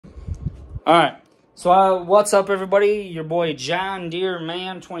Alright, so what's up everybody? Your boy John Deere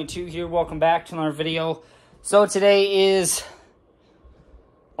Man 22 here. Welcome back to another video. So today is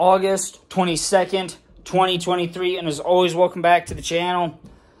August 22nd, 2023, and as always, welcome back to the channel.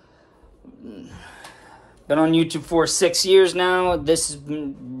 Been on YouTube for 6 years now. This is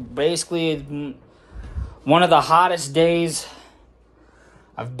basically one of the hottest days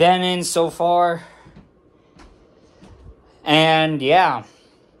I've been in so far. And yeah.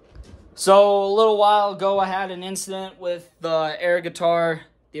 So, a little while ago, I had an incident with the air guitar.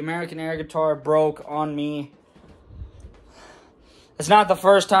 The American air guitar broke on me. It's not the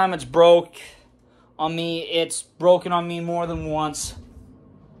first time it's broke on me. It's broken on me more than once.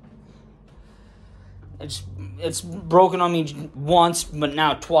 It's broken on me once, but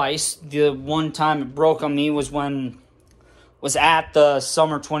now twice. The one time it broke on me was at the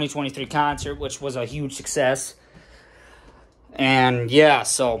summer 2023 concert, which was a huge success. And yeah,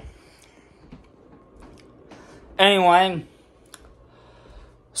 so... Anyway,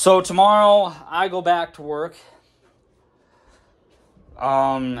 so tomorrow I go back to work,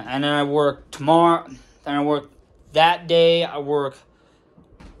 and then I work tomorrow, then I work that day, I work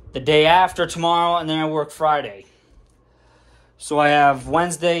the day after tomorrow, and then I work Friday. So I have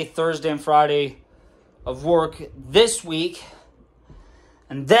Wednesday, Thursday, and Friday of work this week,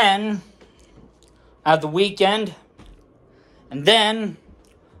 and then I have the weekend, and then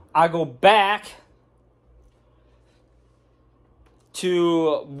I go back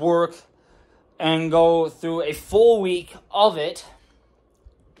to work and go through a full week of it.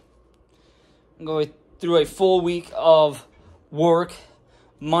 Go through a full week of work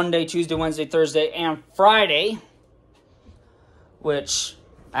Monday, Tuesday, Wednesday, Thursday, and Friday. Which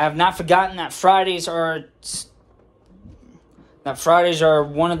I have not forgotten that Fridays are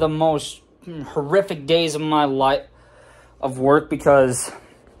one of the most horrific days of my life of work, because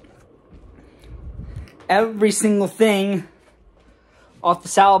every single thing off the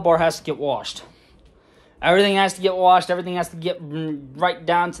salad bar has to get washed. Everything has to get washed. Everything has to get right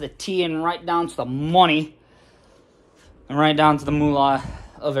down to the T and right down to the money. And right down to the moolah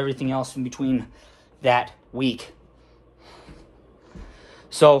of everything else in between that week.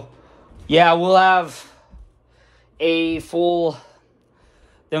 So, yeah, we'll have a full...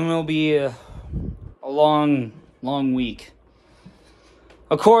 Then will be a long week.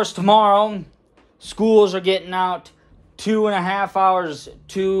 Of course, tomorrow, schools are getting out 2.5 hours,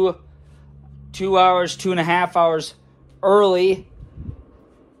 2 hours, 2.5 hours early.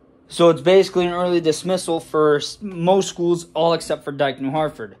 So it's basically an early dismissal for most schools, all except for Dike New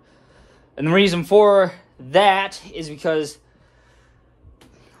Hartford. And the reason for that is because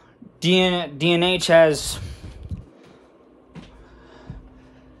DNH has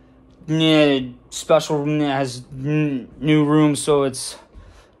new rooms, so it's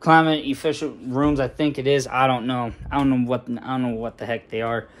climate efficient rooms, I think it is. I don't know. I don't know what the heck they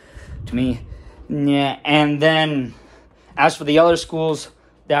are to me. Yeah, and then as for the other schools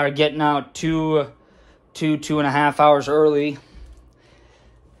that are getting out 2.5 hours early,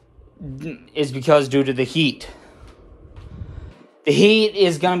 is because due to the heat. The heat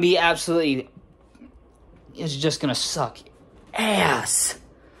is gonna be absolutely, it's just gonna suck ass.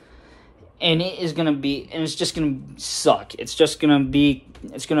 And it's just gonna suck.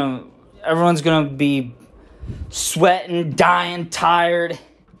 Everyone's gonna be sweating, dying, tired.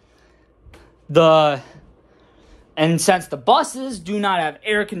 And since the buses do not have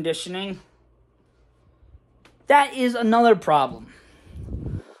air conditioning, that is another problem.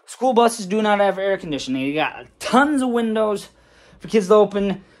 School buses do not have air conditioning. You got tons of windows for kids to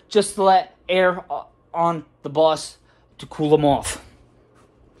open just to let air on the bus to cool them off.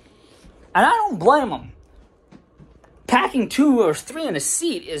 And I don't blame them. Packing 2 or 3 in a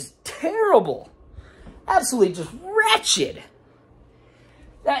seat is terrible. Absolutely just wretched.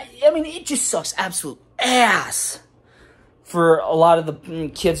 It just sucks absolute ass for a lot of the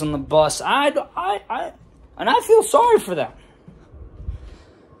kids on the bus. And I feel sorry for them.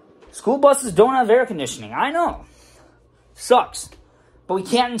 School buses don't have air conditioning. I know. Sucks. But we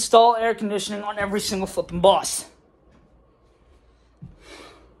can't install air conditioning on every single flipping bus.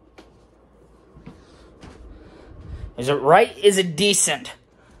 Is it right? Is it decent?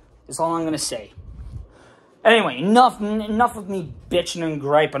 That's all I'm going to say. Anyway, enough of me bitching and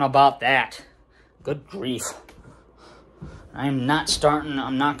griping about that. Good grief. I'm not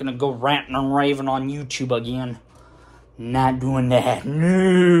going to go ranting and raving on YouTube again. Not doing that.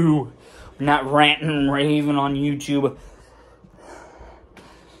 No. Not ranting and raving on YouTube.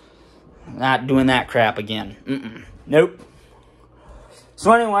 Not doing that crap again. Nope.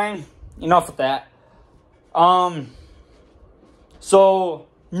 So anyway, enough with that. So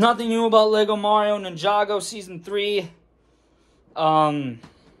Nothing new about Lego Mario Ninjago Season 3. There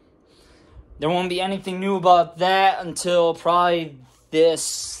won't be anything new about that until probably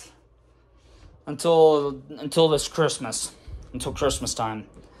until this Christmas. Until Christmas time.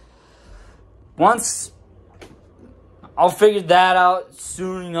 Once I'll figure that out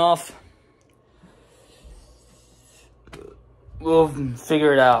soon enough, we'll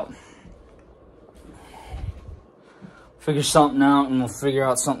figure it out. Figure something out, and we'll figure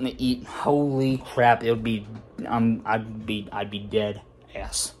out something to eat. Holy crap! It would be, I'd be dead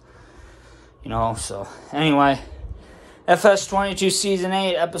ass. You know. So anyway, FS22 Season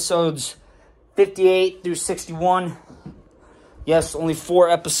 8 episodes 58 through 61. Yes, only 4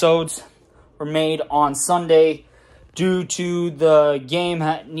 episodes were made on Sunday due to the game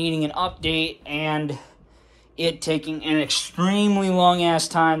needing an update and it taking an extremely long-ass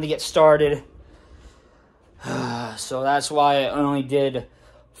time to get started. So that's why I only did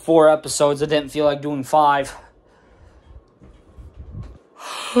 4 episodes. I didn't feel like doing 5.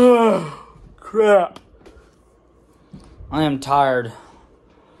 Crap. I am tired.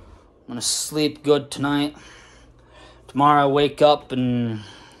 I'm gonna sleep good tonight. Tomorrow I wake up and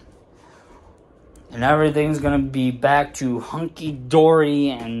everything's gonna be back to hunky-dory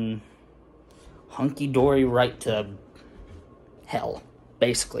and hunky-dory right to hell,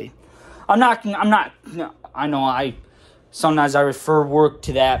 basically. I know sometimes I refer work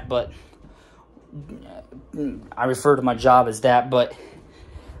to that, but I refer to my job as that, but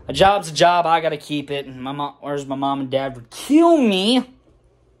a job's a job. I gotta keep it. And my mom and dad would kill me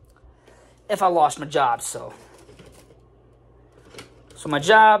if I lost my job, so my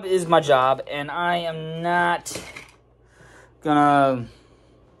job is my job, and I am not gonna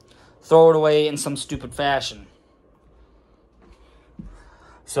throw it away in some stupid fashion.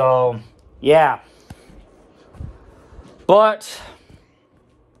 So, yeah. But,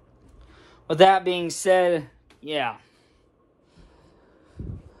 with that being said, yeah.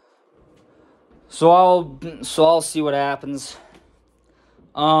 So I'll see what happens.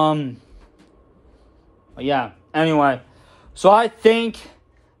 Yeah, anyway. So I think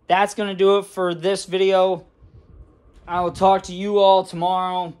that's going to do it for this video. I will talk to you all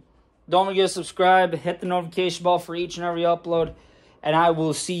tomorrow. Don't forget to subscribe, hit the notification bell for each and every upload. And I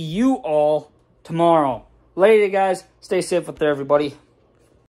will see you all tomorrow. Later, guys. Stay safe up there, everybody.